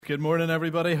Good morning,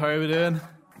 everybody. How are we doing?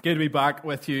 Good to be back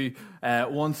with you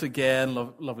once again.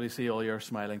 Lovely to see all your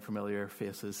smiling, familiar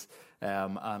faces,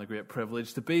 and a great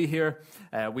privilege to be here.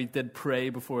 We did pray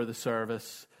before the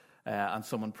service, and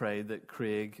someone prayed that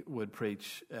Craig would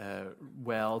preach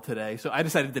well today. So I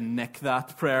decided to nick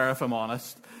that prayer, if I'm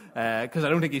honest, because I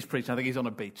don't think he's preaching. I think he's on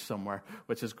a beach somewhere,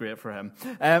 which is great for him.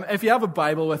 If you have a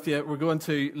Bible with you, we're going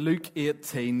to Luke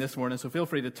 18 this morning, so feel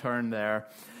free to turn there.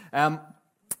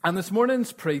 And this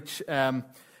morning's preach, if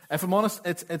I'm honest,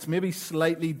 it's maybe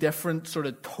slightly different, sort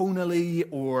of tonally,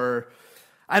 or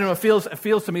I don't know. It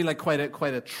feels to me like quite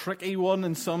a tricky one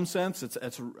in some sense.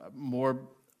 It's more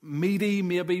meaty,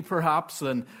 maybe perhaps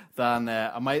than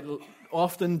I might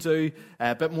often do.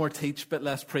 A bit more teach, bit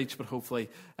less preach, but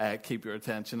hopefully keep your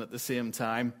attention at the same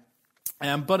time.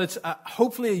 But it's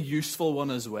hopefully a useful one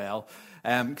as well,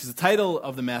 because the title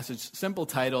of the message, simple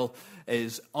title,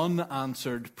 is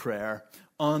Unanswered Prayer.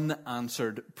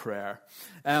 Unanswered prayer.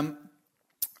 Sort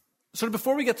of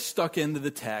before we get stuck into the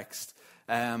text,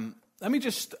 I'd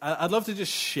love to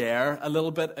just share a little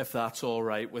bit, if that's all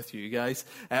right with you guys.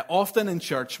 Often in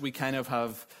church, we kind of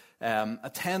have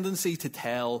a tendency to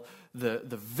tell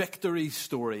the victory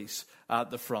stories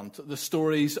at the front, the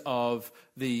stories of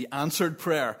the answered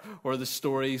prayer or the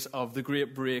stories of the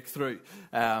great breakthrough.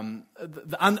 And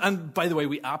by the way,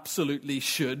 we absolutely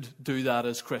should do that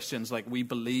as Christians. Like, we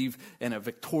believe in a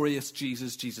victorious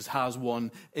Jesus. Jesus has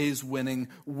won, is winning,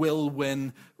 will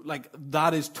win. Like,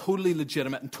 that is totally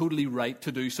legitimate and totally right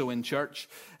to do so in church.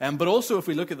 But also, if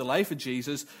we look at the life of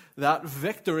Jesus, that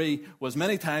victory was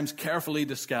many times carefully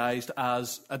disguised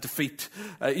as a defeat.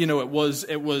 It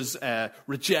was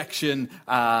rejection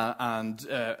and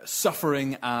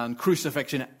suffering and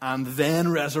crucifixion and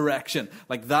then resurrection.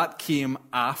 Like, that came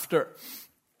after.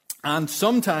 And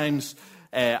sometimes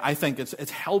I think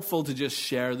it's helpful to just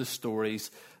share the stories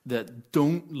that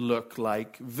don't look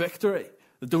like victory.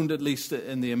 That don't, at least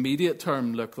in the immediate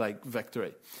term, look like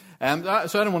victory. So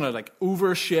I don't want to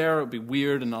overshare. It would be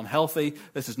weird and unhealthy.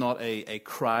 This is not a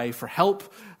cry for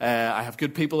help. I have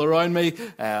good people around me.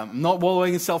 I'm not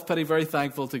wallowing in self-pity, very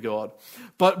thankful to God.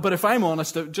 But if I'm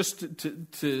honest, just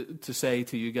to say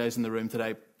to you guys in the room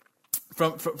today,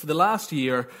 for the last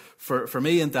year, for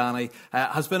me and Danny,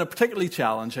 has been a particularly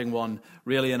challenging one,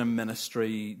 really, in a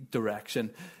ministry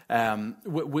direction.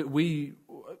 We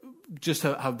just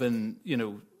have been,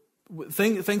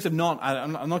 things have not,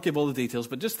 I'm not giving all the details,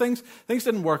 but just things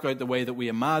didn't work out the way that we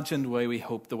imagined, the way we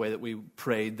hoped, the way that we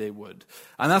prayed they would.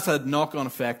 And that's had knock-on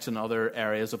effects in other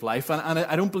areas of life. And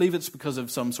I don't believe it's because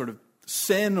of some sort of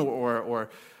sin or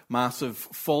massive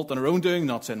fault in our own doing.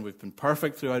 Not saying we've been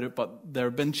perfect throughout it, but there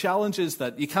have been challenges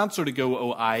that you can't sort of go,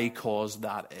 oh, I caused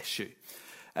that issue.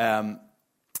 And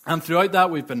throughout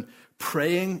that, we've been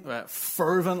praying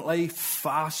fervently,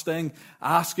 fasting,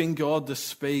 asking God to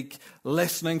speak,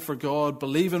 listening for God,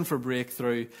 believing for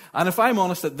breakthrough. And if I'm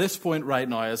honest, at this point right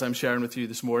now, as I'm sharing with you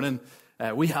this morning,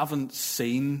 we haven't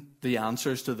seen the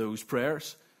answers to those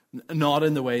prayers. Not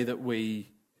in the way that we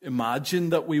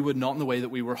imagined that we would, not in the way that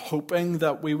we were hoping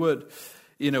that we would.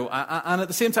 And at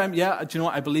the same time,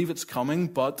 I believe it's coming,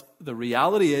 but the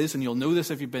reality is, and you'll know this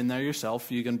if you've been there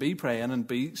yourself, you can be praying and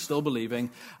be still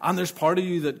believing, and there's part of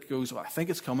you that goes, well, I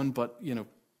think it's coming, but,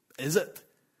 is it?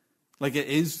 Like,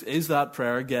 is that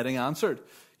prayer getting answered?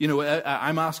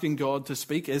 I'm asking God to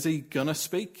speak. Is he going to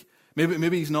speak?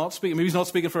 Maybe he's not speaking. Maybe he's not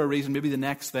speaking for a reason. Maybe the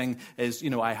next thing is,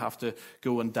 I have to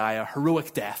go and die a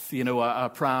heroic death.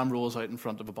 A pram rolls out in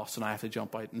front of a bus and I have to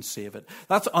jump out and save it.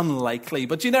 That's unlikely,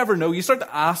 but you never know. You start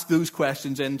to ask those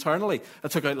questions internally. I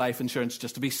took out life insurance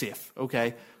just to be safe,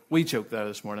 okay? We joked there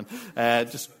this morning.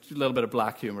 Just a little bit of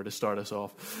black humor to start us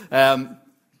off. But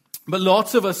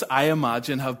lots of us, I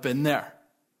imagine, have been there.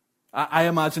 I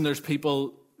imagine there's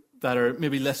people that are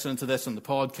maybe listening to this on the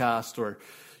podcast, or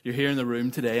you're here in the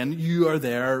room today, and you are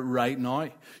there right now.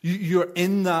 You're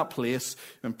in that place,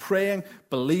 and praying,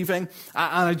 believing.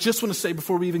 And I just want to say,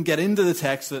 before we even get into the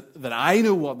text, that I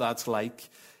know what that's like.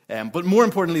 But more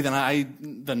importantly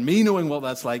than me knowing what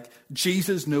that's like,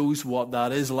 Jesus knows what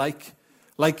that is like.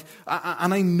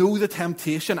 And I know the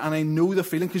temptation, and I know the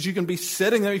feeling, because you can be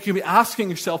sitting there, you can be asking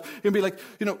yourself, you can be like,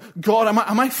 God,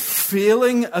 am I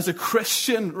failing as a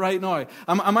Christian right now?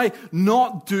 Am I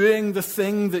not doing the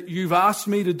thing that you've asked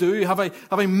me to do? Have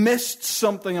I missed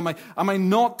something? Am I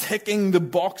not ticking the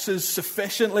boxes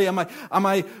sufficiently? Am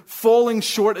I falling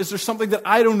short? Is there something that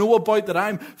I don't know about that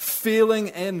I'm failing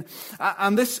in?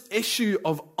 And this issue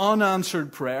of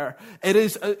unanswered prayer, it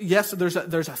is, yes, there's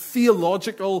a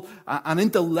theological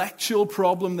and intellectual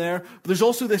problem there, but there's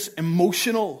also this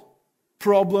emotional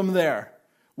problem there,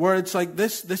 where it's like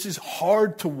this is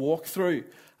hard to walk through.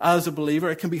 as a believer.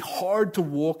 It can be hard to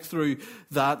walk through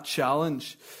that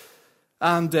challenge.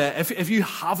 And if you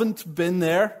haven't been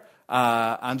there,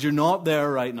 and you're not there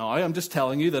right now, I'm just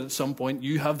telling you that at some point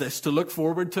you have this to look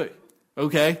forward to.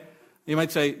 Okay? You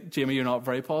might say, Jamie, you're not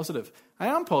very positive. I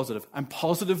am positive. I'm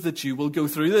positive that you will go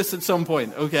through this at some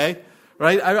point. Okay?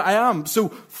 Right? I am. So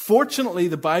fortunately,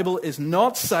 the Bible is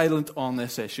not silent on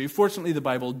this issue. Fortunately, the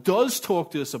Bible does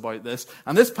talk to us about this.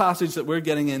 And this passage that we're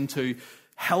getting into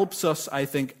helps us, I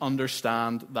think,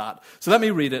 understand that. So let me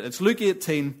read it. It's Luke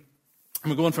 18. And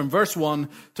we're going from verse 1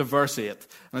 to verse 8.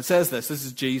 And it says this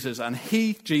is Jesus. And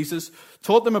he, Jesus,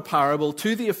 taught them a parable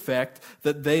to the effect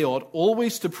that they ought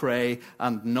always to pray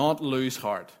and not lose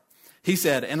heart. He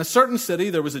said, in a certain city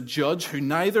there was a judge who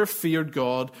neither feared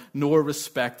God nor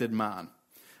respected man.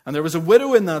 And there was a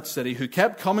widow in that city who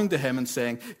kept coming to him and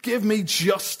saying, give me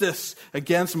justice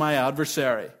against my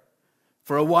adversary.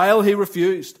 For a while he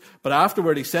refused, but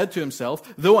afterward he said to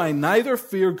himself, though I neither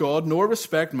fear God nor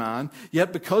respect man,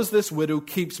 yet because this widow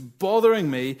keeps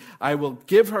bothering me, I will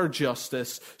give her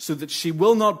justice so that she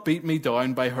will not beat me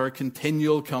down by her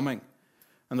continual coming.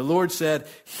 And the Lord said,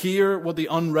 hear what the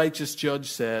unrighteous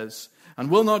judge says. And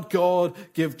will not God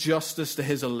give justice to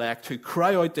his elect who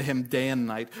cry out to him day and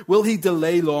night? Will he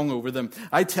delay long over them?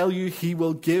 I tell you, he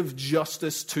will give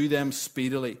justice to them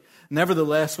speedily.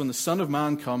 Nevertheless, when the Son of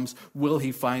Man comes, will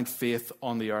he find faith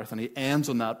on the earth? And he ends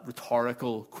on that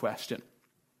rhetorical question.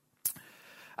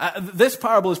 This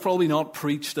parable is probably not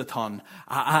preached a ton,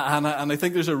 and I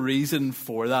think there's a reason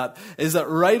for that, is that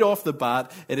right off the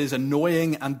bat, it is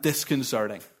annoying and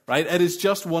disconcerting, right? It is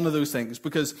just one of those things,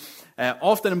 because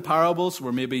often in parables,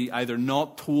 we're maybe either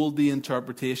not told the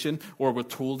interpretation, or we're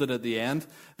told it at the end.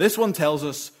 This one tells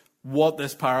us what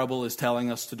this parable is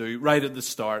telling us to do right at the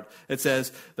start. It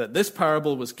says that this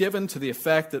parable was given to the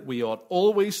effect that we ought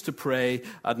always to pray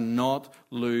and not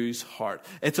lose heart.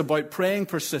 It's about praying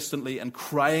persistently and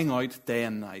crying out day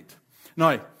and night.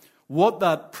 Now, what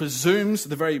that presumes,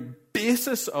 the very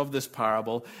basis of this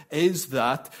parable, is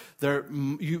that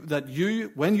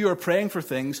you, when you are praying for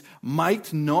things,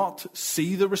 might not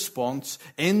see the response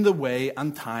in the way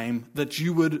and time that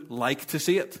you would like to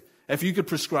see it. If you could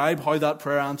prescribe how that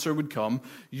prayer answer would come,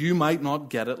 you might not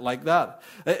get it like that.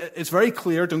 It's very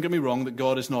clear, don't get me wrong, that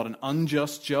God is not an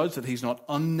unjust judge, that he's not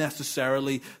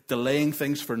unnecessarily delaying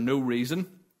things for no reason.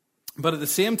 But at the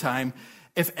same time,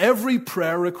 if every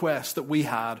prayer request that we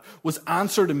had was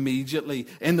answered immediately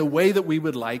in the way that we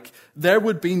would like, there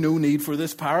would be no need for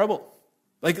this parable.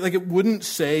 Like it wouldn't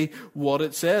say what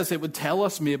it says. It would tell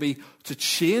us maybe to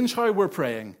change how we're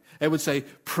praying. It would say,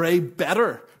 pray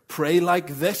better. Pray like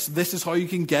this. This is how you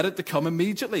can get it to come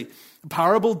immediately. The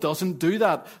parable doesn't do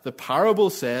that. The parable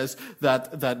says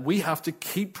that we have to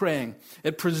keep praying.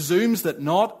 It presumes that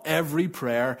not every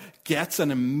prayer gets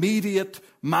an immediate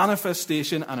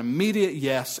manifestation, an immediate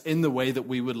yes in the way that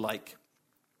we would like.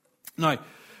 Now,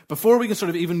 before we can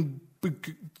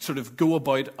sort of go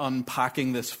about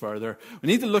unpacking this further, we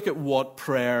need to look at what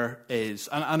prayer is,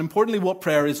 and importantly, what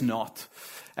prayer is not.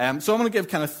 So I'm going to give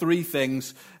kind of three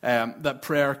things that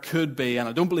prayer could be, and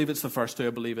I don't believe it's the first two,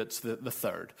 I believe it's the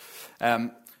third.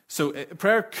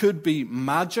 Prayer could be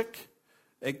magic,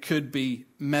 it could be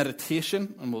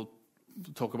meditation, and we'll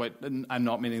talk about, I'm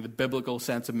not meaning the biblical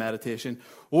sense of meditation,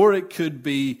 or it could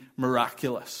be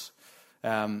miraculous.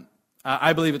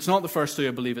 I believe it's not the first two,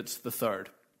 I believe it's the third.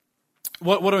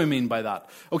 What do I mean by that?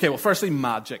 Okay, well, firstly,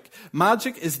 magic.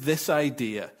 Magic is this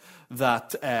idea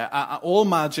that all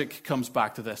magic comes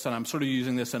back to this, and I'm sort of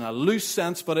using this in a loose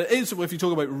sense, but it is, if you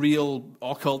talk about real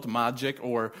occult magic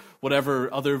or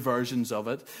whatever other versions of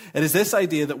it, it is this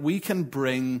idea that we can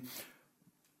bring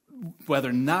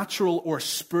whether natural or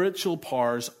spiritual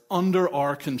powers under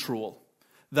our control.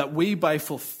 That we, by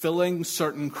fulfilling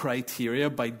certain criteria,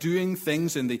 by doing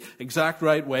things in the exact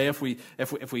right way, if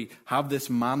we have this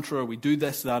mantra, or we do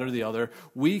this, that, or the other,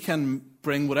 we can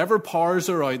bring whatever powers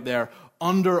are out there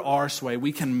under our sway.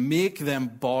 We can make them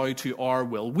bow to our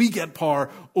will. We get power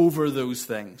over those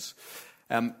things.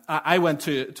 I went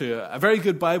to a very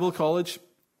good Bible college.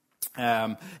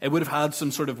 It would have had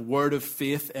some sort of word of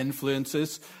faith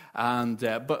influences, and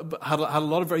but had a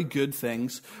lot of very good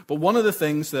things. But one of the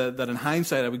things that in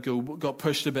hindsight I would got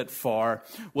pushed a bit far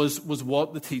was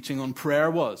what the teaching on prayer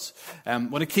was.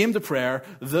 When it came to prayer,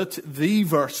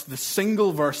 the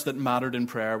single verse that mattered in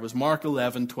prayer was Mark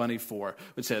 11:24,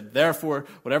 which said, "Therefore,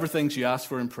 whatever things you ask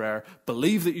for in prayer,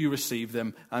 believe that you receive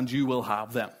them, and you will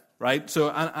have them." Right. So,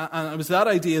 and it was that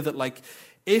idea that, like,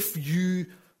 if you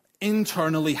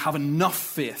internally have enough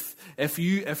faith, if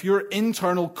your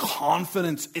internal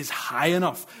confidence is high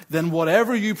enough, then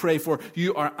whatever you pray for,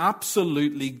 you are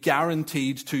absolutely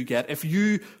guaranteed to get. If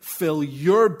you fill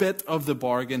your bit of the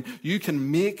bargain, you can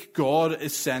make God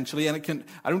essentially, and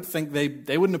I don't think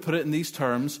they wouldn't have put it in these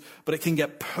terms, but it can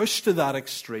get pushed to that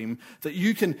extreme, that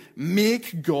you can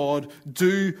make God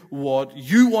do what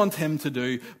you want him to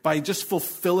do by just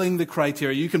fulfilling the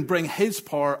criteria. You can bring his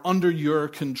power under your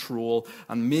control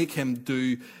and make him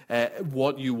do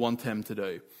what you want him to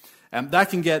do. That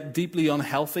can get deeply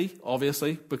unhealthy,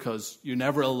 obviously, because you're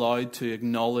never allowed to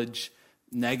acknowledge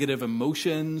negative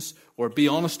emotions or be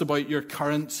honest about your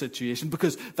current situation,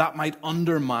 because that might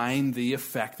undermine the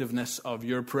effectiveness of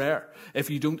your prayer. If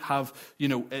you don't have,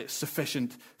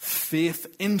 sufficient faith,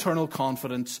 internal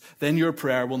confidence, then your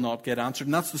prayer will not get answered.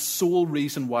 And that's the sole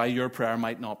reason why your prayer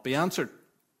might not be answered.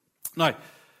 Now,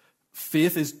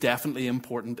 faith is definitely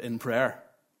important in prayer.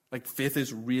 Like, faith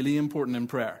is really important in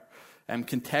prayer.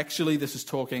 Contextually, this is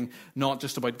talking not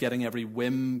just about getting every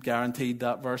whim guaranteed,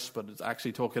 that verse, but it's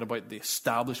actually talking about the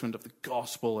establishment of the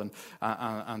gospel and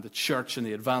the church and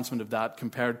the advancement of that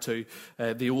compared to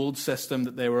the old system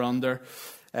that they were under.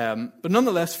 But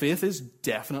nonetheless, faith is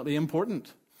definitely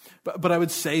important. But I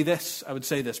would say this.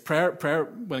 Prayer,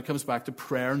 when it comes back to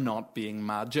prayer not being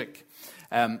magic,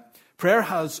 prayer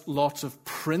has lots of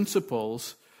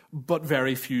principles, but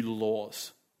very few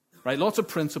laws. Right? Lots of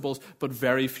principles, but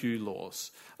very few laws.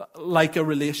 Like a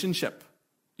relationship,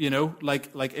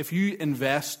 like if you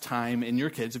invest time in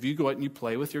your kids, if you go out and you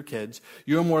play with your kids,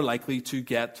 you're more likely to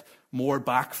get more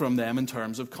back from them in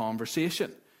terms of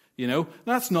conversation.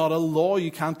 That's not a law.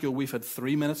 You can't go, we've had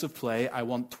 3 minutes of play, I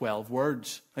want 12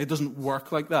 words. It doesn't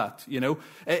work like that.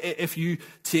 If you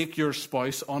take your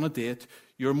spouse on a date,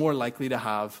 you're more likely to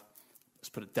have, let's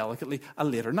put it delicately, a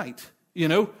later night.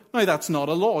 Now that's not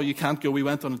a law. You can't go, we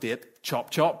went on a date, chop,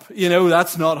 chop.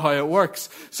 That's not how it works.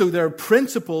 So there are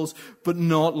principles, but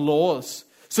not laws.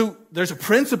 So there's a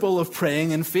principle of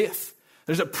praying in faith.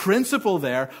 There's a principle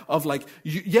there of do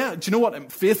you know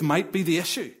what? Faith might be the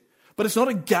issue. But it's not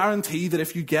a guarantee that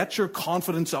if you get your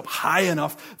confidence up high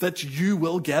enough that you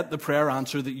will get the prayer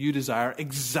answer that you desire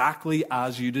exactly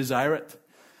as you desire it.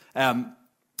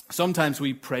 Sometimes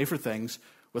we pray for things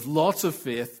with lots of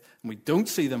faith and we don't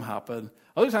see them happen.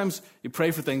 Other times you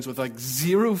pray for things with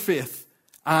zero faith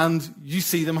and you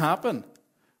see them happen.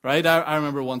 Right? I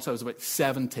remember once I was about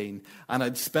 17 and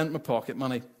I'd spent my pocket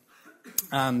money.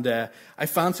 And I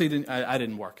fancied, I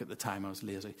didn't work at the time, I was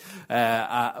lazy.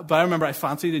 But I remember I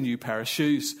fancied a new pair of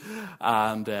shoes.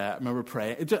 And I remember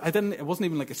praying. It wasn't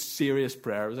even a serious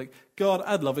prayer. It was like, God,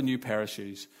 I'd love a new pair of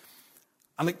shoes.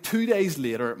 And 2 days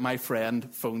later, my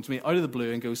friend phones me out of the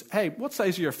blue and goes, hey, what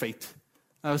size are your feet?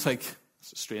 I was like,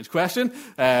 it's a strange question.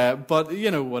 But,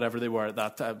 whatever they were at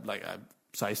that time,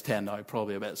 size 10 now,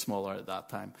 probably a bit smaller at that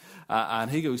time.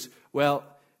 And he goes, well,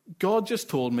 God just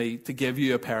told me to give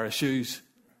you a pair of shoes.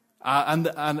 And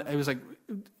it was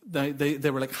they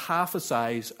were half a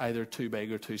size, either too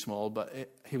big or too small. But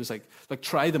he was like,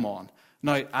 try them on.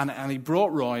 Now, and he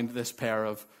brought round this pair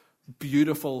of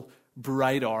beautiful,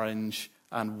 bright orange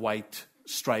and white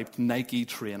striped Nike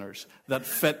trainers that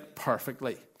fit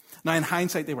perfectly. Now, in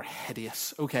hindsight, they were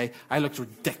hideous, okay? I looked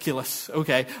ridiculous,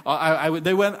 okay?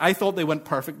 I thought they went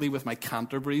perfectly with my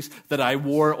Canterbury's that I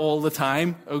wore all the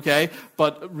time, okay?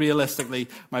 But realistically,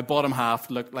 my bottom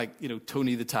half looked like,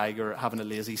 Tony the Tiger having a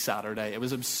lazy Saturday. It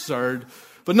was absurd.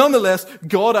 But nonetheless,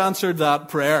 God answered that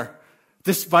prayer.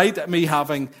 Despite me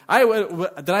having,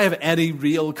 did I have any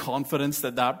real confidence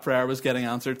that prayer was getting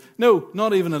answered? No,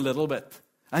 not even a little bit.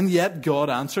 And yet, God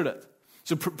answered it.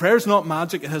 So prayer is not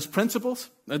magic. It has principles.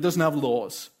 It doesn't have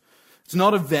laws. It's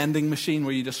not a vending machine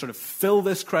where you just sort of fill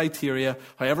this criteria,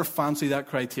 however fancy that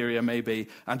criteria may be,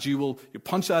 and you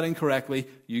punch that in correctly,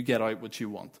 you get out what you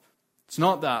want. It's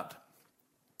not that.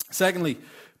 Secondly,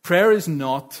 prayer is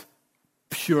not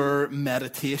pure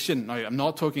meditation. Now, I'm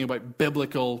not talking about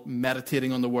biblical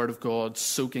meditating on the Word of God,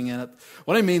 soaking in it.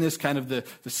 What I mean is kind of the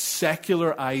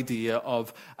secular idea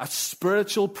of a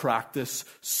spiritual practice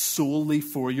solely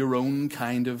for your own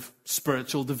kind of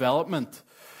spiritual development.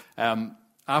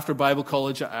 After Bible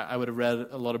college, I would have read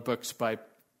a lot of books by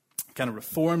kind of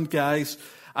Reformed guys.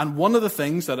 And one of the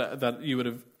things that you would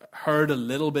have heard a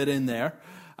little bit in there,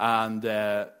 and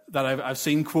that I've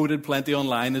seen quoted plenty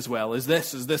online as well, is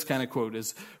this kind of quote,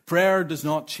 is prayer does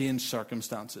not change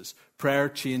circumstances. Prayer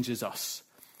changes us.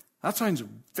 That sounds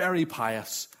very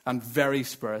pious and very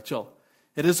spiritual.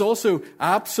 It is also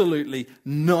absolutely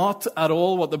not at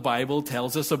all what the Bible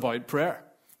tells us about prayer.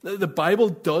 The Bible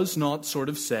does not sort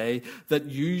of say that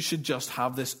you should just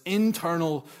have this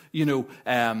internal,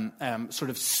 sort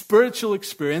of spiritual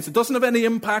experience. It doesn't have any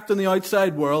impact on the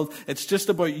outside world. It's just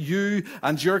about you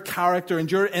and your character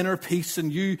and your inner peace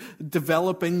and you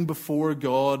developing before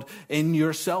God in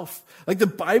yourself. Like, the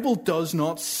Bible does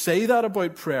not say that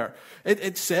about prayer.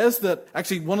 It says that,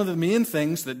 actually, one of the main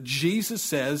things that Jesus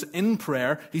says in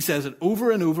prayer, he says it over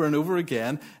and over and over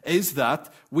again, is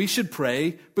that we should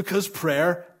pray because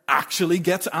prayer actually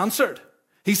gets answered.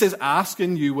 He says, ask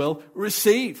and you will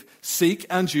receive. Seek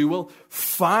and you will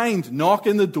find. Knock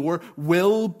and the door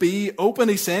will be open.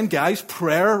 He's saying, guys,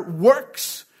 prayer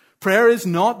works. Prayer is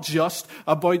not just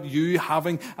about you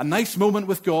having a nice moment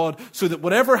with God so that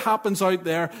whatever happens out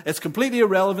there, it's completely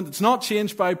irrelevant. It's not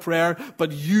changed by prayer,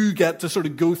 but you get to sort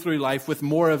of go through life with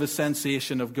more of a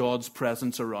sensation of God's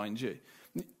presence around you.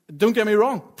 Don't get me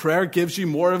wrong. Prayer gives you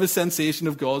more of a sensation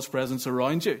of God's presence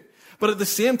around you. But at the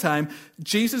same time,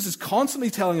 Jesus is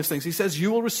constantly telling us things. He says,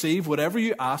 you will receive whatever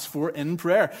you ask for in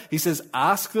prayer. He says,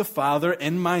 ask the Father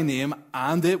in my name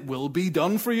and it will be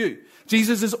done for you.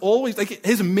 Jesus is always, like,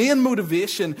 his main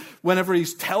motivation whenever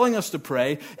he's telling us to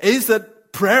pray is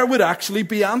that prayer would actually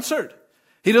be answered.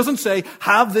 He doesn't say,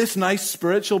 have this nice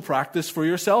spiritual practice for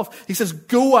yourself. He says,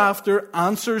 go after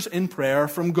answers in prayer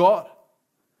from God.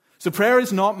 So prayer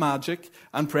is not magic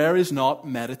and prayer is not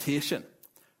meditation.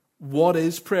 What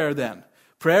is prayer then?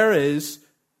 Prayer is,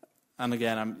 and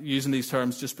again, I'm using these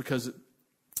terms just because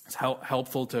it's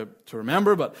helpful to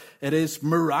remember, but it is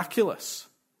miraculous.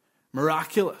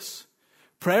 Miraculous.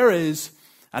 Prayer is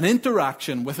an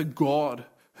interaction with a God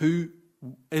who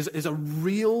is a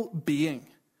real being,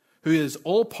 who is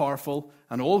all-powerful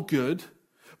and all-good,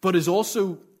 but is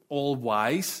also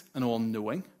all-wise and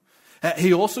all-knowing.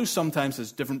 He also sometimes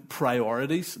has different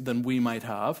priorities than we might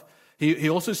have. He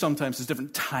also sometimes has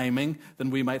different timing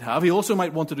than we might have. He also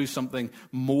might want to do something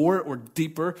more or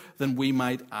deeper than we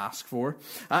might ask for.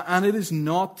 And it is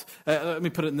not, let me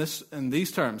put it in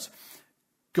these terms.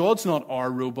 God's not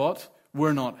our robot.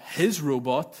 We're not his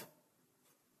robot.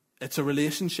 It's a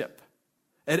relationship.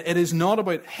 It is not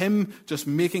about him just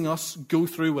making us go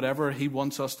through whatever he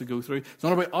wants us to go through. It's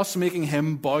not about us making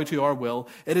him bow to our will.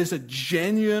 It is a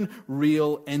genuine,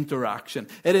 real interaction.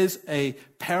 It is a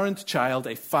parent-child,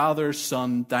 a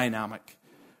father-son dynamic.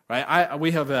 Right?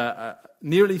 We have a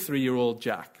nearly 3-year-old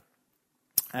Jack.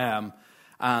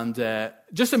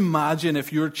 Just imagine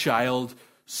if your child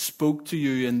spoke to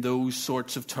you in those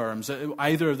sorts of terms,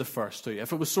 either of the first two,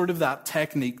 if it was sort of that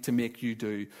technique to make you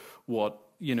do what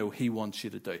he wants you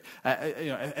to do.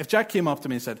 If Jack came up to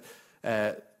me and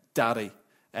said, Daddy,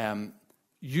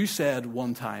 you said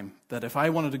one time that if I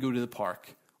wanted to go to the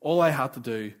park, all I had to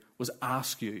do was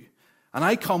ask you. And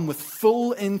I come with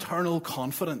full internal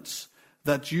confidence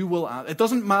that you will. It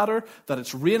doesn't matter that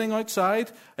it's raining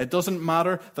outside. It doesn't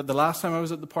matter that the last time I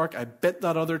was at the park, I bit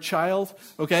that other child.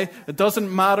 Okay? It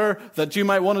doesn't matter that you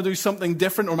might want to do something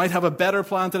different or might have a better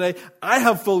plan today. I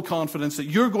have full confidence that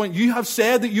you have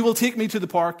said that you will take me to the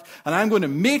park and I'm going to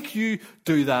make you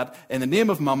do that in the name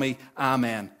of Mummy.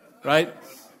 Amen. Right?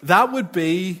 That would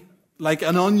be like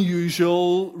an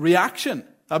unusual reaction.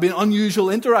 That would be an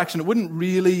unusual interaction. It wouldn't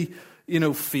really,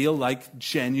 feel like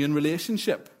genuine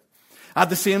relationship. At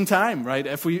the same time, right,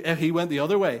 if he went the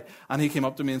other way and he came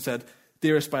up to me and said,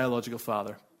 dearest biological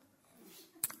father,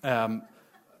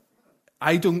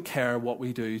 I don't care what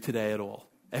we do today at all.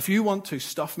 If you want to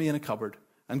stuff me in a cupboard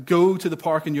and go to the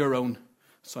park on your own,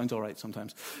 sounds all right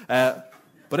sometimes,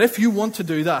 but if you want to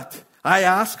do that, I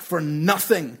ask for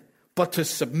nothing but to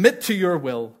submit to your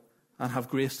will and have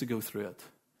grace to go through it.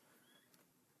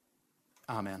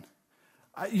 Amen.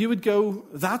 You would go,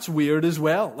 that's weird as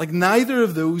well. Like, neither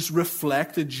of those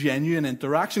reflect a genuine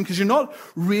interaction because you're not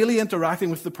really interacting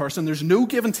with the person. There's no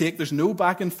give and take. There's no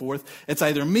back and forth. It's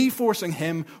either me forcing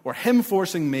him or him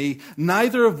forcing me,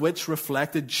 neither of which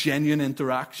reflect a genuine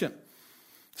interaction.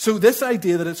 So this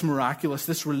idea that it's miraculous,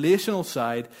 this relational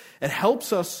side, it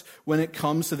helps us when it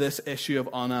comes to this issue of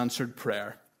unanswered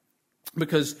prayer.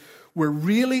 Because we're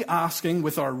really asking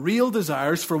with our real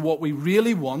desires for what we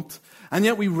really want, and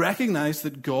yet we recognize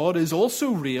that God is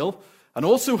also real and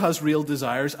also has real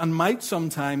desires and might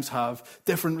sometimes have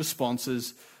different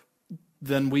responses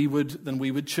than we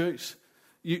would choose.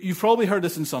 You've probably heard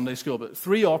this in Sunday school, but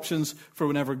 3 options for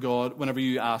whenever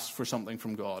you ask for something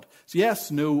from God. It's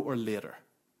yes, no, or later.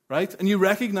 Right? And you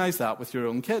recognize that with your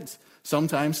own kids.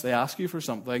 Sometimes they ask you for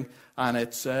something and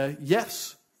it's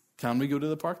yes. Can we go to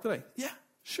the park today? Yeah,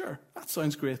 sure. That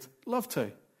sounds great. Love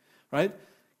to. Right?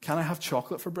 Can I have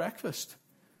chocolate for breakfast?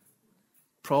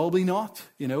 Probably not,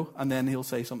 And then he'll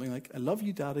say something like, I love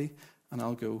you, Daddy. And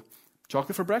I'll go,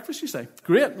 Chocolate for breakfast, you say?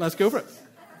 Great, let's go for it.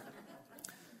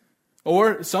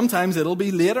 Or sometimes it'll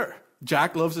be later.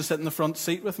 Jack loves to sit in the front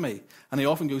seat with me. And he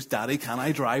often goes, Daddy, can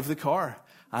I drive the car?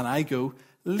 And I go,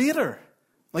 later.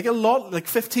 Like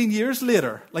 15 years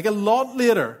later. Like a lot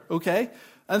later, okay?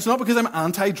 And it's not because I'm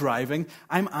anti-driving.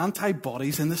 I'm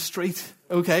anti-bodies in the street,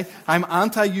 okay? I'm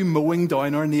anti-you mowing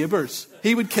down our neighbours.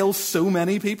 He would kill so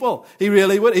many people. He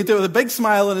really would. He'd do it with a big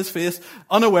smile on his face,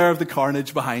 unaware of the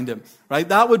carnage behind him, right?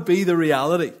 That would be the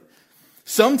reality.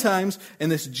 Sometimes in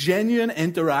this genuine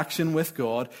interaction with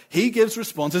God, he gives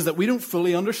responses that we don't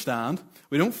fully understand,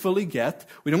 we don't fully get,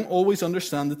 we don't always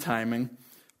understand the timing,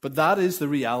 but that is the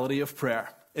reality of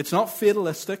prayer. It's not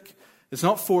fatalistic, it's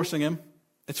not forcing him,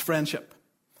 it's friendship.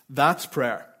 That's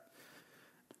prayer.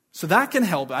 So that can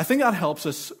help. I think that helps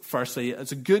us, firstly.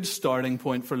 It's a good starting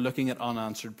point for looking at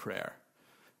unanswered prayer.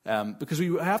 Because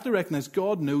we have to recognize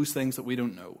God knows things that we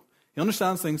don't know. He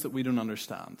understands things that we don't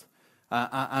understand.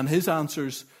 And his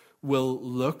answers will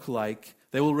look like,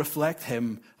 they will reflect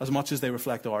him as much as they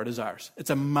reflect our desires. It's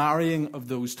a marrying of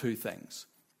those two things.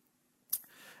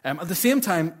 At the same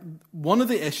time, one of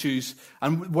the issues,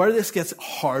 and where this gets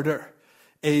harder,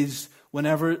 is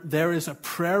whenever there is a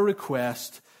prayer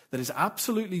request that is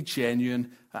absolutely genuine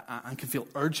and can feel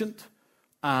urgent,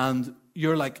 and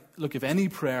you're like, look, if any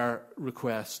prayer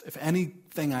request, if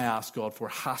anything I ask God for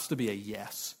has to be a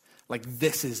yes, like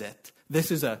this is it.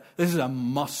 This is a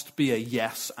must be a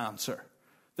yes answer.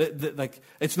 Like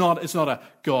it's not a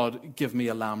God give me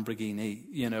a Lamborghini,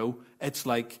 you know. It's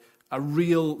like a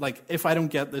real, like if I don't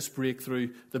get this breakthrough,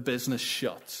 the business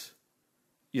shuts.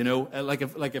 You know,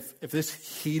 if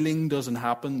this healing doesn't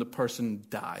happen, the person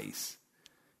dies.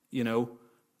 You know,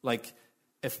 like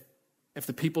if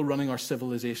the people running our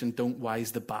civilization don't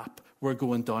wise the bap, we're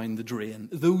going down the drain.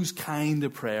 Those kind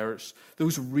of prayers,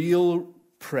 those real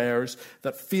prayers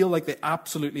that feel like they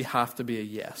absolutely have to be a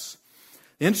yes.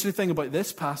 The interesting thing about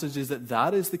this passage is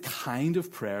that is the kind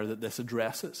of prayer that this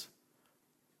addresses.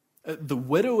 The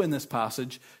widow in this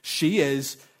passage, she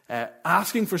is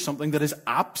asking for something that is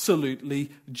absolutely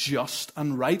just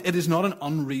and right. It is not an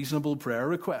unreasonable prayer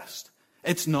request.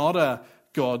 It's not a,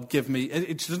 God, give me...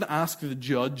 It doesn't ask the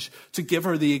judge to give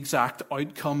her the exact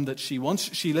outcome that she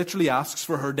wants. She literally asks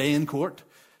for her day in court.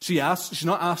 She's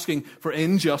not asking for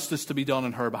injustice to be done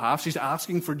on her behalf. She's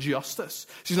asking for justice.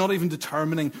 She's not even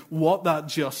determining what that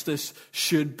justice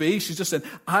should be. She's just saying,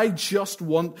 I just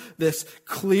want this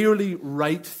clearly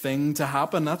right thing to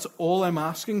happen. That's all I'm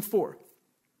asking for.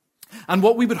 And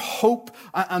what we would hope,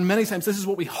 and many times this is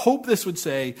what we hope this would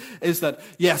say, is that,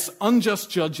 yes, unjust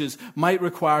judges might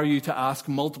require you to ask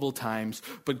multiple times,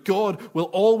 but God will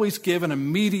always give an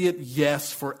immediate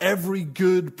yes for every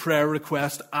good prayer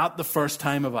request at the first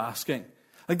time of asking.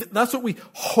 Like that's what we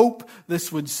hope this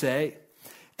would say.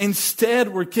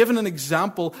 Instead, we're given an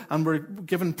example and we're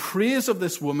given praise of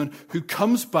this woman who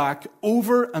comes back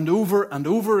over and over and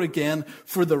over again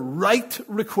for the right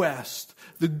request,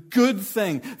 the good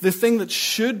thing, the thing that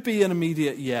should be an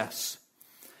immediate yes.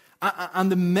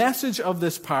 And the message of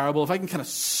this parable, if I can kind of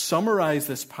summarize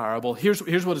this parable, here's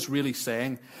what it's really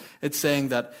saying. It's saying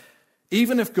that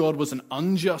even if God was an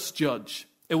unjust judge,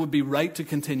 it would be right to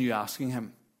continue asking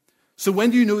him. So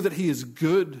when you know that he is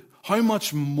good, how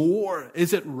much more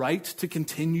is it right to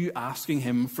continue asking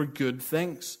him for good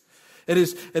things? It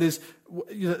is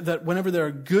that whenever there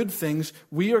are good things,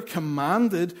 we are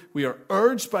commanded, we are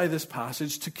urged by this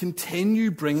passage to continue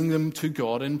bringing them to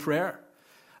God in prayer.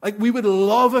 Like we would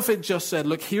love if it just said,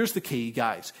 look, here's the key,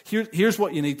 guys. Here's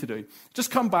what you need to do.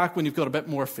 Just come back when you've got a bit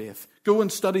more faith. Go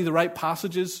and study the right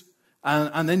passages,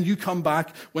 and then you come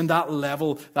back when that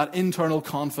level, that internal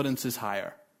confidence is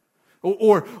higher.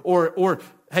 Or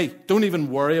hey, don't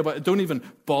even worry about it. Don't even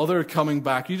bother coming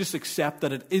back. You just accept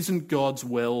that it isn't God's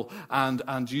will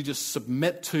and you just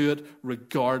submit to it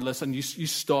regardless and you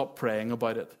stop praying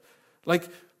about it. Like,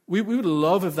 we would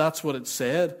love if that's what it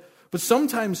said. But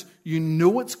sometimes you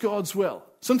know it's God's will.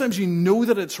 Sometimes you know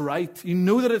that it's right. You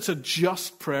know that it's a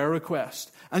just prayer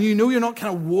request. And you know you're not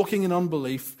kind of walking in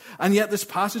unbelief. And yet this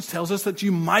passage tells us that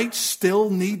you might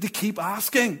still need to keep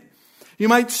asking. You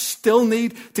might still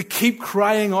need to keep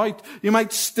crying out. You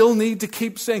might still need to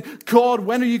keep saying, God,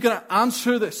 when are you going to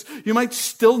answer this? You might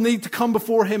still need to come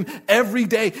before him every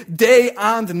day, day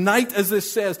and night, as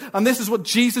this says. And this is what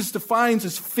Jesus defines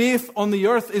as faith on the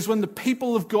earth, is when the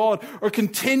people of God are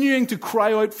continuing to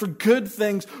cry out for good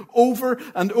things over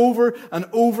and over and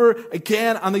over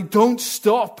again, and they don't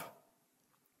stop.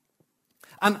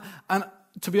 And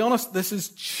to be honest, this is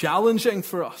challenging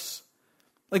for us.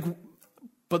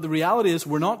 But the reality is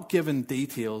we're not given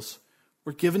details.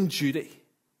 We're given duty.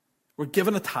 We're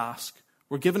given a task.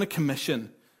 We're given a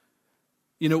commission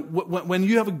You know, when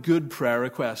you have a good prayer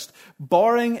request,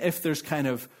 barring if there's kind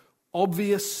of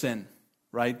obvious sin,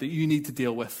 right, that you need to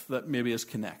deal with that maybe is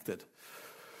connected,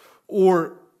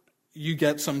 or you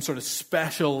get some sort of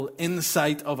special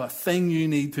insight of a thing you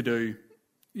need to do.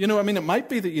 You know, I mean, it might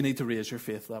be that you need to raise your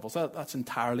faith levels. That's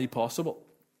entirely possible.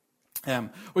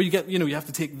 Or you have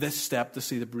to take this step to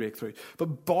see the breakthrough.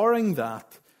 But barring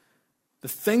that, the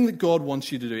thing that God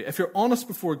wants you to do, if you're honest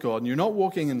before God and you're not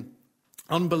walking in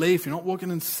unbelief, you're not walking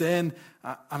in sin,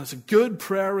 and it's a good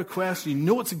prayer request, you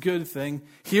know it's a good thing,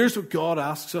 here's what God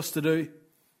asks us to do.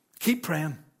 Keep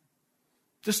praying.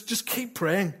 Just keep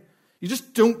praying. You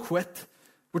just don't quit.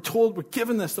 We're told, we're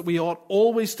given this, that we ought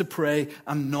always to pray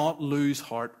and not lose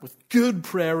heart. With good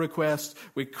prayer requests,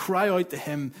 we cry out to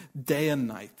him day and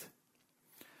night.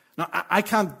 Now, I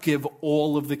can't give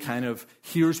all of the kind of,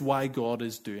 here's why God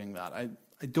is doing that.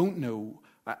 I don't know.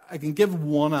 I can give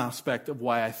one aspect of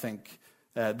why I think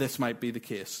this might be the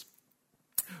case.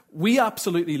 We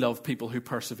absolutely love people who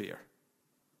persevere.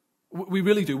 We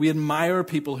really do. We admire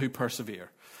people who persevere.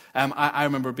 I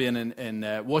remember being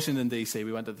in Washington, D.C.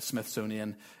 We went to the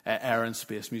Smithsonian Air and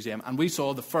Space Museum, and we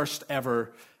saw the first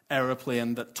ever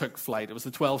aeroplane that took flight. It was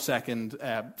the 12-second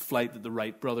flight that the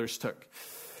Wright brothers took.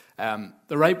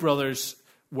 The Wright brothers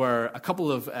were a couple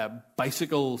of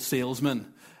bicycle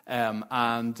salesmen,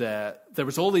 and there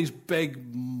was all these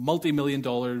big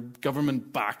multi-million-dollar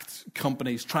government-backed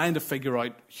companies trying to figure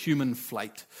out human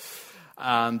flight.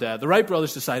 And the Wright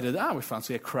brothers decided, we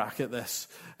fancy a crack at this.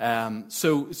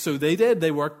 So they did.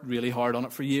 They worked really hard on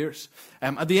it for years.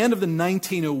 At the end of the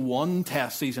 1901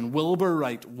 test season, Wilbur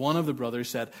Wright, one of the brothers,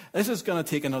 said, this is going to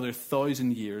take another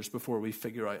 1,000 years before we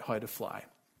figure out how to fly.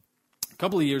 A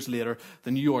couple of years later,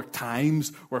 the New York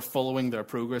Times were following their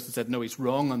progress and said, no, he's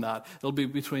wrong on that. It'll be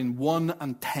between 1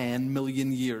 and 10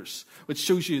 million years, which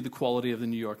shows you the quality of the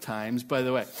New York Times, by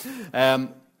the way.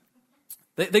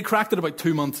 They cracked it about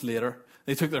 2 months later.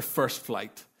 They took their first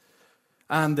flight.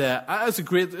 And it was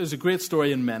a great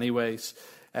story in many ways.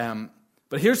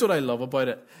 But here's what I love about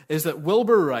it, is that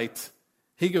Wilbur Wright,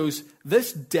 he goes,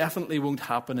 this definitely won't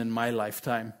happen in my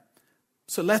lifetime.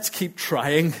 So let's keep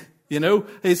trying, you know.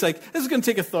 He's like, this is going to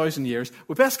take 1,000 years.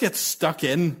 We best get stuck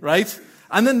in, right?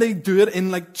 And then they do it in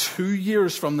like 2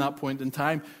 years from that point in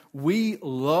time. We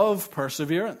love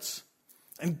perseverance.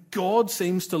 And God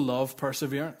seems to love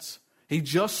perseverance. He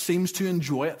just seems to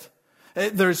enjoy it.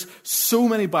 There's so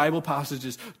many Bible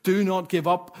passages. Do not give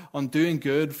up on doing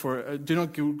good. Do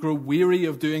not grow weary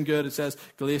of doing good. It says,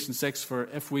 Galatians 6, for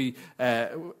if we,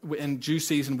 in due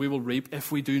season, we will reap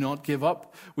if we do not give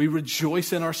up. We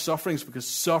rejoice in our sufferings because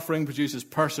suffering produces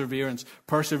perseverance.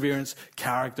 Perseverance,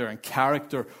 character, and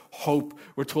character, hope.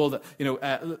 We're told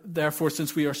that, therefore,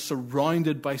 since we are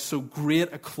surrounded by so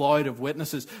great a cloud of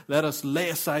witnesses, let us lay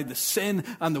aside the sin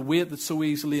and the weight that so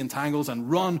easily entangles and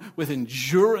run with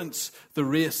endurance the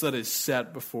race that is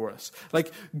set before us.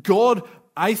 Like, God,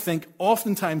 I think,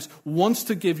 oftentimes wants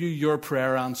to give you your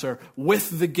prayer answer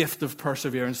with the gift of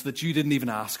perseverance that you didn't even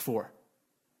ask for.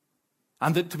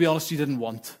 And that, to be honest, you didn't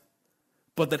want.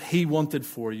 But that he wanted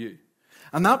for you.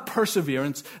 And that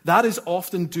perseverance, that is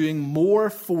often doing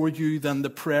more for you than the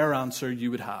prayer answer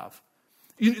you would have.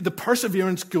 The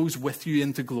perseverance goes with you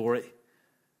into glory.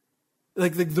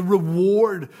 Like the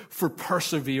reward for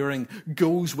persevering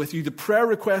goes with you. The prayer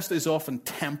request is often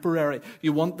temporary.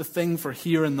 You want the thing for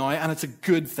here and now, and it's a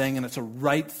good thing, and it's a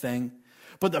right thing.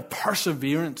 But the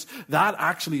perseverance, that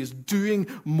actually is doing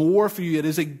more for you. It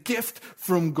is a gift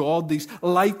from God. These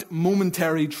light,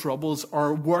 momentary troubles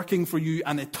are working for you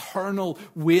an eternal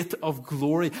weight of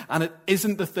glory. And it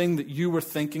isn't the thing that you were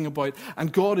thinking about.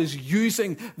 And God is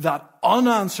using that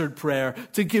unanswered prayer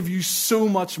to give you so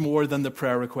much more than the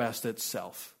prayer request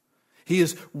itself. He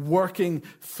is working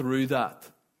through that.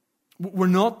 We're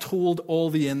not told all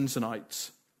the ins and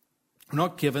outs. We're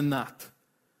not given that.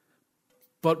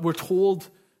 But we're told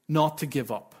not to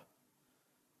give up.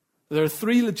 There are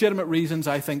 3 legitimate reasons,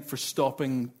 I think, for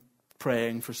stopping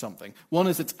praying for something. One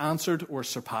is it's answered or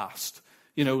surpassed.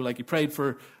 Like you prayed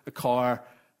for a car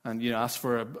and asked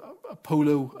for a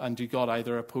polo, and you got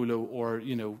either a polo or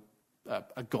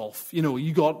a golf.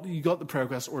 You got the prayer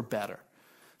request or better.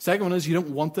 Second one is you don't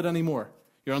want it anymore.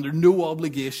 You're under no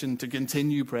obligation to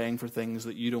continue praying for things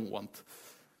that you don't want.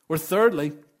 Or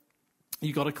thirdly,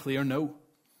 you got a clear no.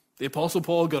 The Apostle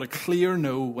Paul got a clear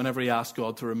no whenever he asked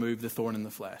God to remove the thorn in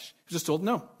the flesh. He was just told,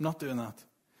 no, I'm not doing that.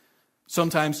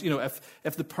 Sometimes,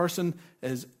 if the person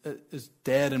is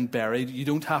dead and buried, you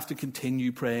don't have to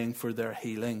continue praying for their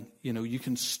healing. You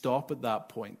can stop at that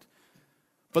point.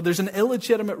 But there's an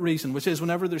illegitimate reason, which is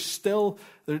whenever there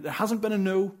hasn't been a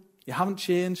no, you haven't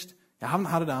changed, you haven't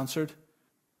had it answered,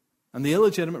 And the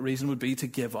illegitimate reason would be to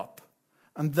give up.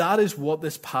 And that is what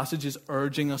this passage is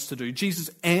urging us to do. Jesus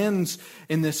ends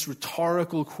in this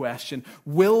rhetorical question,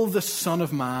 will the Son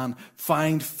of Man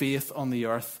find faith on the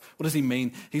earth? What does he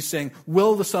mean? He's saying,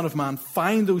 will the Son of Man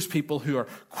find those people who are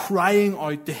crying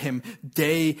out to him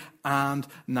day and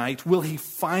night? Will he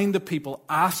find the people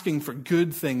asking for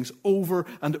good things over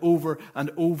and over and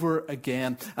over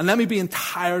again? And let me be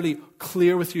entirely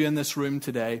clear with you in this room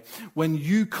today. When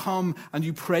you come and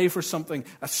you pray for something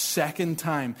a second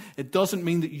time, it doesn't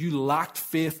mean that you lacked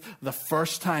faith the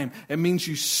first time. It means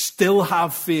you still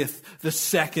have faith the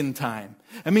second time.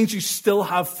 It means you still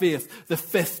have faith the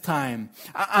 5th time,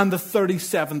 and the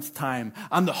 37th time,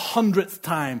 and the 100th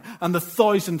time, and the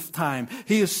 1000th time.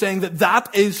 He is saying that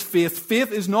is faith.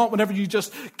 Faith is not whenever you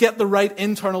just get the right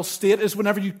internal state. It's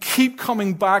whenever you keep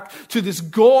coming back to this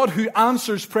God who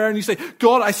answers prayer, and you say,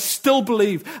 God, I still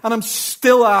believe, and I'm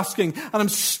still asking, and I'm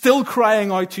still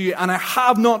crying out to you, and I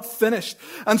have not finished.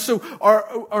 And so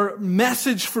our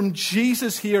message from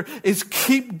Jesus here is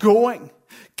keep going.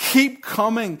 Keep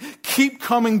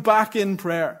coming back in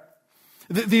prayer.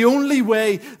 The only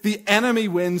way the enemy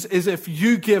wins is if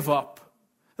you give up.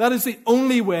 That is the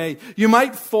only way. You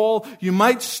might fall, you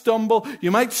might stumble, you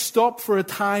might stop for a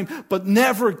time, but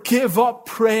never give up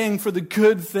praying for the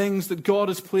good things that God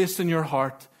has placed in your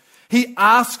heart. He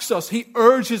asks us, he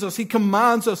urges us, he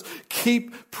commands us,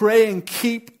 keep praying,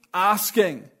 keep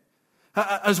asking.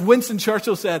 As Winston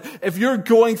Churchill said, if you're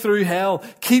going through hell,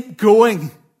 keep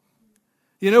going.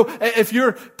 You know, if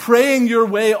you're praying your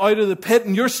way out of the pit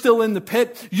and you're still in the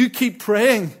pit, you keep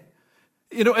praying.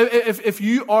 You know, if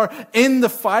you are in the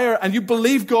fire and you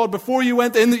believe God before you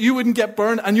went in that you wouldn't get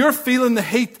burned and you're feeling the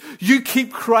heat, you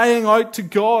keep crying out to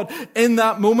God in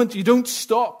that moment. You don't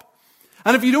stop.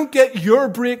 And if you don't get your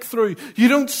breakthrough, you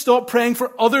don't stop praying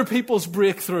for other people's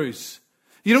breakthroughs.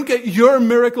 You don't get your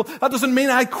miracle. That doesn't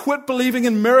mean I quit believing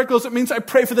in miracles. It means I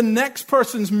pray for the next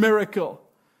person's miracle.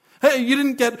 Hey, you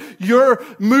didn't get your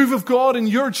move of God in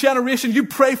your generation. You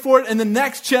pray for it in the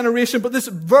next generation. But this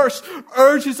verse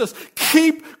urges us,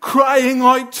 keep crying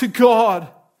out to God.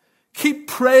 Keep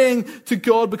praying to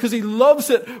God because he loves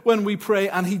it when we pray,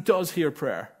 and he does hear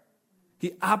prayer.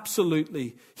 He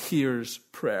absolutely hears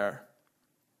prayer.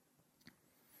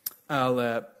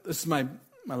 This is my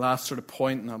last sort of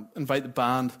point, and I'll invite the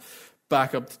band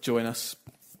back up to join us.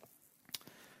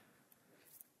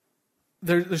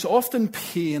 There's often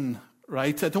pain,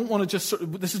 right? I don't want to just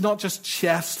this is not just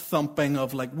chest thumping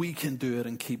of like, we can do it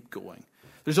and keep going.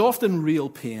 There's often real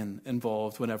pain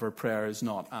involved whenever prayer is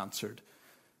not answered.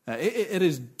 It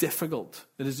is difficult.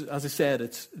 It is, as I said,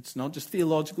 it's not just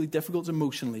theologically difficult, it's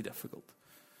emotionally difficult.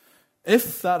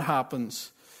 If that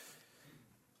happens,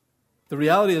 the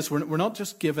reality is we're not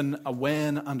just given a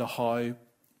when and a how.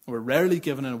 We're rarely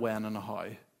given a when and a how.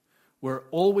 We're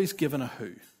always given a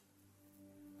who.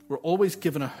 We're always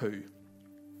given a who.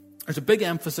 There's a big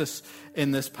emphasis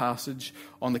in this passage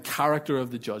on the character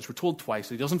of the judge. We're told twice,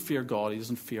 he doesn't fear God, he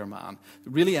doesn't fear man.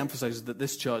 It really emphasizes that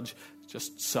this judge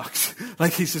just sucks.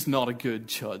 Like, he's just not a good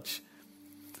judge.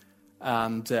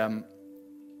 And the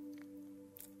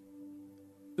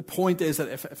point is that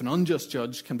if an unjust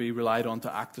judge can be relied on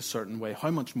to act a certain way,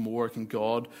 how much more can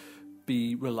God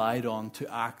be relied on to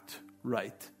act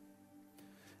right?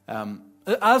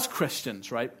 As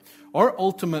Christians, right, our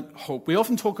ultimate hope, we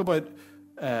often talk about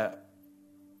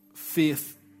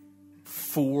faith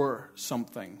for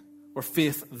something, or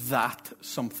faith that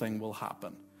something will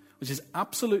happen, which is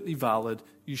absolutely valid.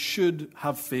 You should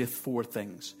have faith for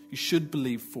things. You should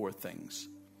believe for things.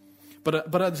 But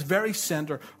at its very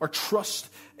center, our trust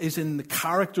is in the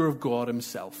character of God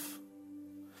himself.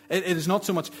 It is not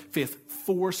so much faith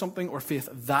for something or faith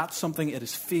that something. It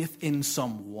is faith in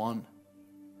someone.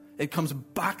 It comes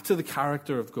back to the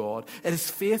character of God. It is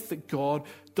faith that God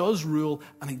does rule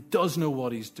and he does know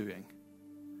what he's doing.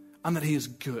 And that he is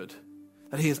good.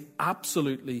 That he is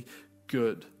absolutely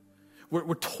good.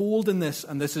 We're told in this,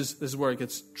 and this is where it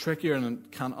gets trickier, and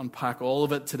I can't unpack all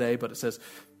of it today, but it says,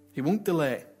 he won't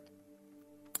delay.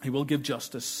 He will give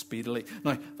justice speedily.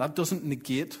 Now, that doesn't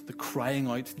negate the crying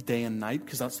out day and night,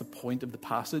 because that's the point of the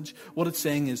passage. What it's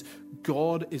saying is,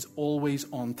 God is always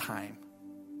on time.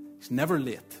 He's never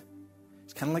late.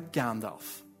 It's kind of like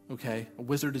Gandalf, okay? A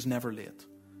wizard is never late.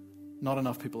 Not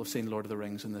enough people have seen Lord of the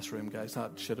Rings in this room, guys.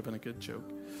 That should have been a good joke.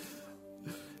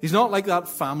 He's not like that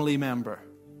family member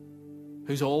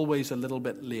who's always a little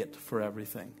bit late for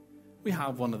everything. We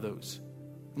have one of those.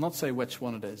 I'll not say which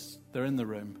one it is. They're in the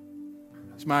room.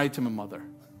 He's married to my mother.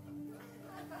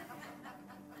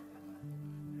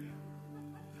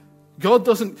 God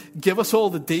doesn't give us all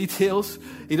the details.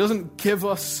 He doesn't give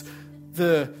us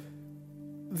the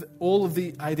all of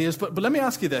the ideas. But let me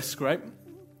ask you this, right?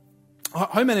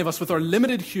 How many of us, with our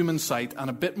limited human sight and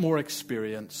a bit more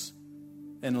experience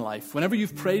in life, whenever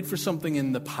you've prayed for something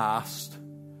in the past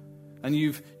and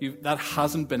that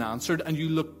hasn't been answered, and you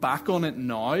look back on it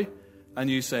now and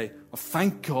you say, oh,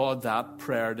 thank God that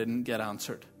prayer didn't get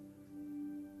answered.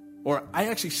 Or I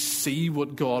actually see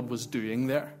what God was doing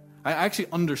there. I actually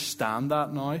understand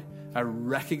that now. I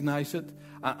recognize it,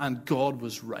 and God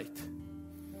was right.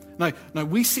 Now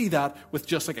we see that with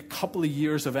just like a couple of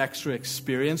years of extra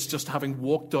experience, just having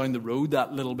walked down the road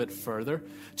that little bit further.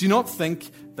 Do you not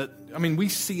think that, we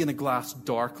see in a glass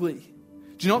darkly.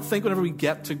 Do you not think whenever we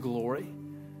get to glory,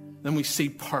 then we see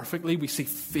perfectly, we see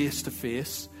face to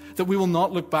face, that we will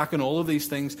not look back on all of these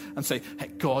things and say, hey,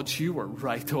 God, you were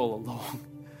right all along.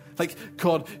 Like,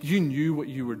 God, you knew what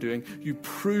you were doing. You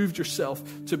proved yourself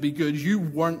to be good. You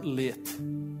weren't late.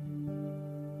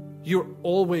 You're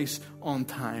always on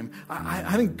time.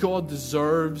 I think God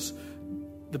deserves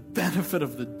the benefit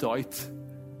of the doubt.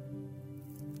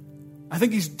 I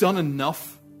think he's done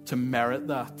enough to merit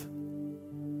that.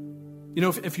 You know,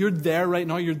 if you're there right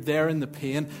now, you're there in the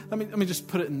pain. Let me just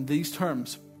put it in these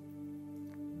terms.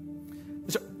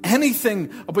 Is there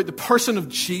anything about the person of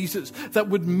Jesus that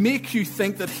would make you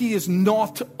think that he is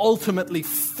not ultimately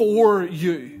for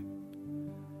you?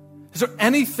 Is there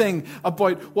anything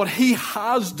about what he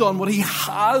has done, what he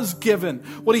has given,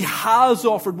 what he has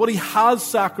offered, what he has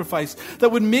sacrificed that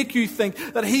would make you think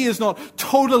that he is not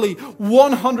totally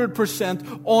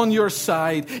 100% on your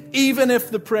side, even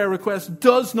if the prayer request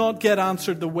does not get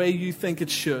answered the way you think it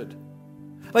should?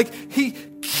 Like, he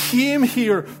came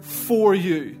here for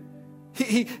you.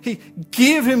 He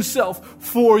gave himself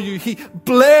for you. He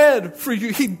bled for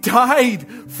you. He died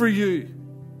for you.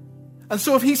 And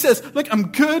so if he says, look,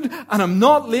 I'm good and I'm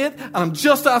not late and I'm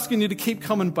just asking you to keep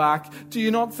coming back, do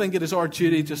you not think it is our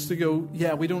duty just to go,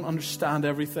 yeah, we don't understand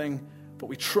everything, but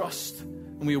we trust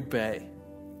and we obey?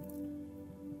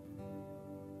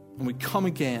 And we come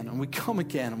again and we come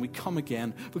again and we come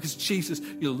again because, Jesus,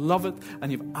 you love it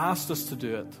and you've asked us to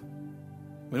do it.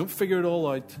 We don't figure it all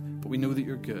out, but we know that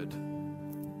you're good.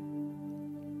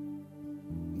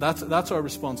 That's our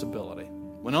responsibility.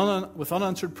 With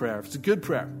unanswered prayer, if it's a good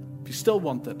prayer, if you still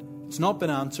want it, it's not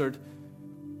been answered,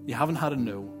 you haven't had a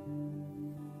no.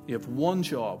 You have one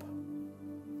job.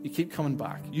 You keep coming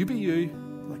back. You be you,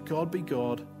 let God be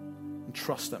God, and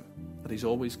trust him that he's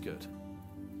always good.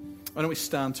 Why don't we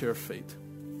stand to our feet?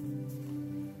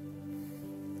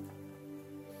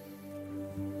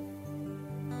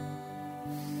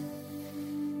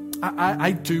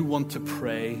 I do want to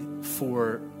pray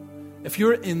for, if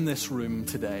you're in this room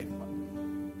today,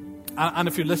 and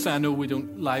if you're listening, I know we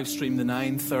don't live stream the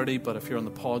 9:30, but if you're on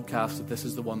the podcast, this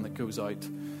is the one that goes out.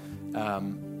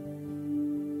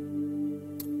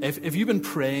 If you've been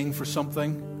praying for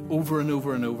something over and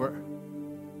over and over,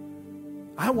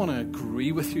 I want to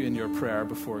agree with you in your prayer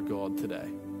before God today.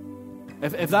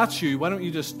 If that's you, why don't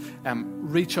you just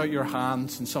reach out your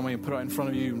hands and somebody put it out in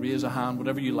front of you and raise a hand,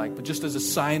 whatever you like, but just as a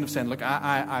sign of saying, look,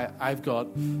 I've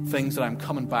got things that I'm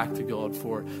coming back to God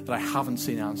for that I haven't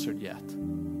seen answered yet.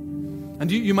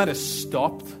 And you might have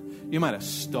stopped. You might have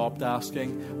stopped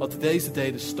asking. Well, today's the day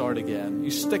to start again.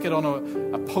 You stick it on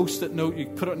a Post-it note. You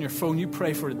put it on your phone. You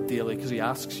pray for it daily because he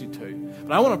asks you to.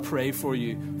 But I want to pray for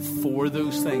you for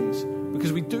those things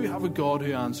because we do have a God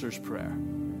who answers prayer.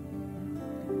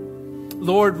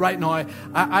 Lord, right now,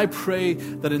 I pray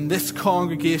that in this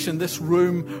congregation, this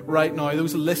room right now,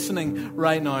 those listening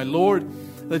right now, Lord,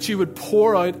 that you would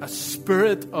pour out a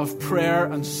spirit of prayer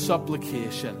and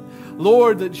supplication.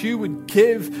 Lord, that you would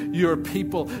give your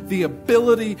people the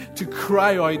ability to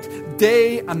cry out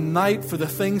day and night for the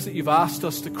things that you've asked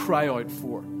us to cry out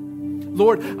for.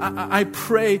 Lord, I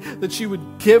pray that you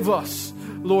would give us,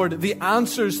 Lord, the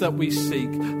answers that we seek.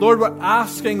 Lord, we're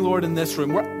asking, Lord, in this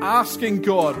room, we're asking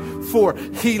God for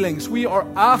healings. We are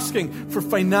asking for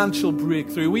financial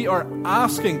breakthrough. We are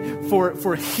asking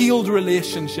for healed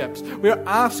relationships. We are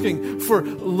asking for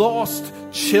lost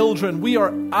children. We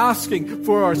are asking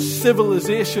for our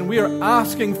civilization. We are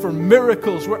asking for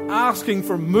miracles. We're asking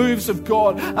for moves of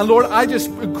God. And Lord, I just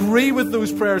agree with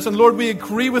those prayers. And Lord, we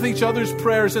agree with each other's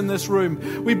prayers in this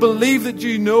room. We believe that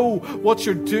you know what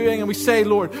you're doing. And we say,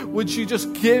 Lord, would you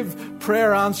just give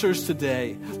prayer answers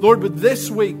today? Lord, but this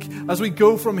week, as we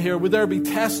go from here, would there be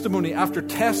testimony after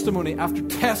testimony after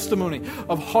testimony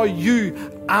of how you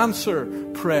answer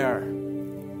prayer?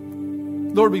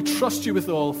 Lord, we trust you with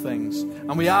all things.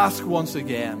 And we ask once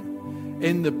again,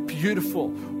 in the beautiful,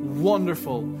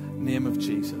 wonderful name of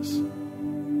Jesus.